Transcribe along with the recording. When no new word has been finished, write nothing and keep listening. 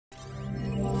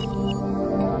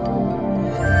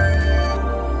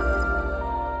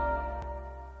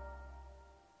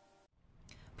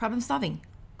Problem solving.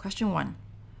 Question 1.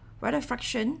 Write a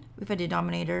fraction with a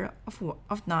denominator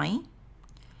of 9.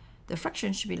 The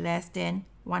fraction should be less than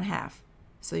 1/2.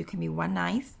 So it can be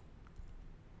 1/9,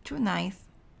 2/9,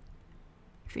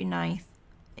 3/9,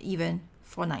 even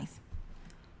 4/9.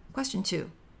 Question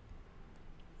 2.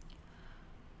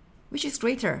 Which is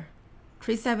greater,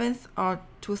 3/7 or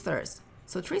 2/3?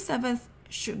 So 3/7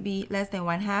 should be less than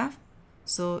 1/2.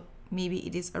 So maybe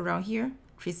it is around here,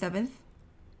 3/7.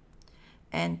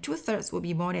 And 2/3 will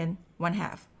be more than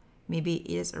 1/2. Maybe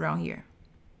it is around here.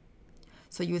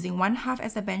 So using 1/2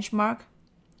 as a benchmark,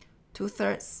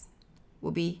 2/3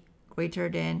 will be greater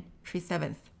than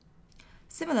 3/7.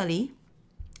 Similarly,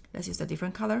 let's use a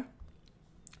different color.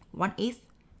 1/8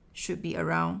 should be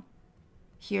around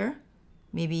here,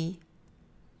 maybe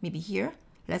here,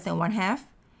 less than 1/2.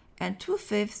 And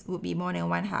 2/5 would be more than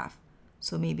 1/2.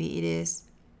 So maybe it is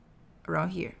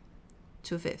around here,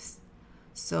 2/5.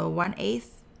 So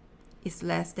 1/8 is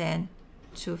less than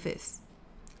 2/5.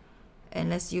 And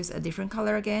let's use a different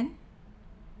color again.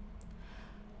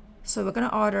 So we're going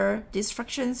to order these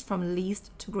fractions from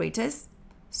least to greatest.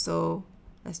 So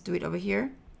let's do it over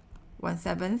here.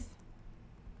 1/7,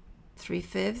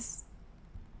 3/5,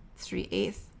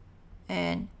 3/8,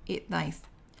 and 8/9.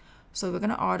 So we're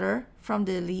going to order from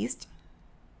the least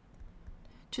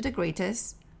to the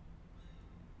greatest.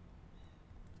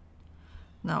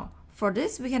 Now, for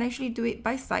this, we can actually do it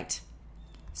by sight.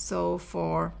 So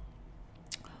for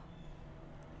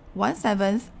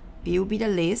 1/7, it will be the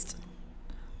least.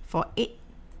 For 8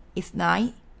 is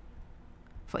 9.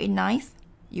 For 8/9,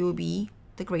 it will be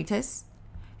the greatest.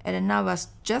 And then now we're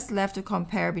just left to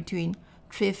compare between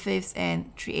 3/5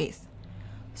 and 3/8.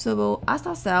 So we'll ask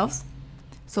ourselves,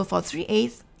 so for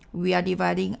 3/8, we are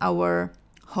dividing our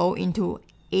whole into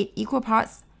 8 equal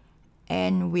parts,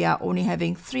 and we are only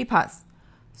having 3 parts.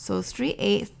 So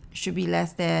 3/8 should be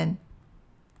less than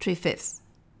 3/5.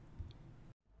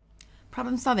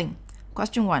 Problem solving.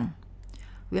 Question 1.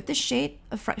 We have to shade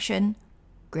a fraction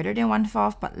greater than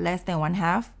 1/4 but less than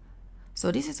 1/2.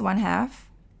 So this is 1/2.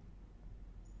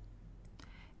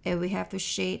 And we have to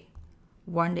shade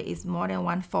one that is more than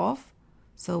 1/4.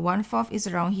 So 1/4 is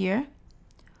around here.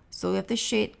 So we have to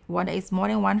shade one that is more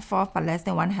than 1/4 but less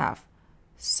than 1/2.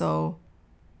 So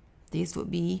this would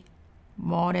be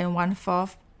more than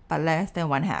 1/4 but less than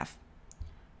 1/2.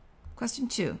 Question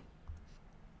 2.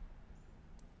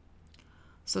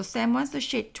 So Sam wants to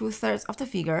shade 2/3 of the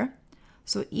figure.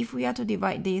 So if we are to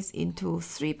divide this into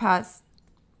 3 parts,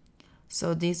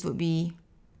 so this would be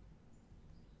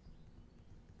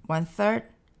 1/3,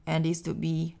 and this would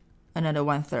be another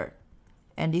 1/3.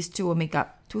 And these two will make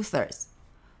up 2/3.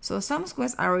 So some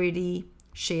squares are already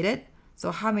shaded.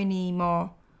 So how many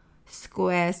more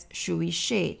squares should we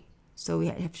shade? So we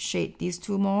have to shade these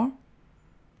 2 more,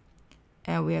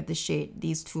 and we have to shade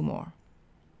these 2 more.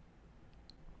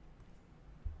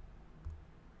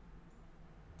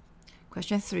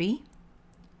 Question 3.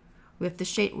 We have to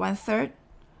shade 1/3.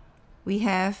 We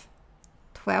have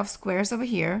 12 squares over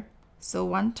here. So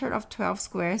 1/3 of 12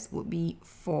 squares would be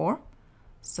 4.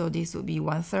 So this would be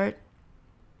 1/3.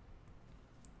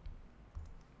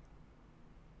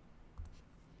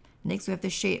 Next, we have to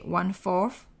shade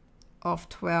 1/4 of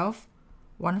 12.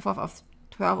 1/4 of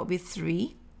 12 would be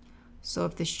 3. So we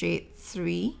have to shade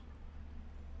 3.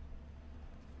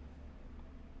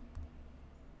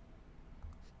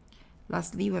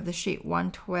 Lastly, we have to shade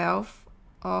 1/12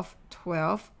 of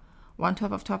 12.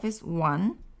 1/12 of 12 is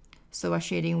 1. So we're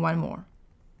shading 1 more.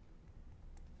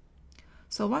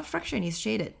 So what fraction is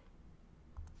shaded?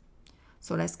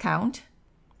 So let's count.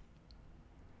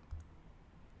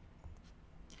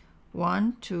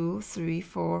 1, 2, 3,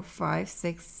 4, 5,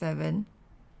 6, 7,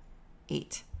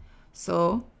 8.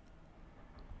 So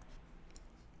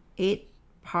 8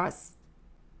 parts,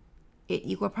 8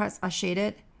 equal parts are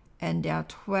shaded, and there are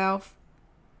 12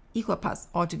 equal parts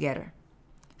altogether.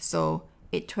 So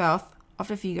 8/12 of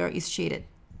the figure is shaded.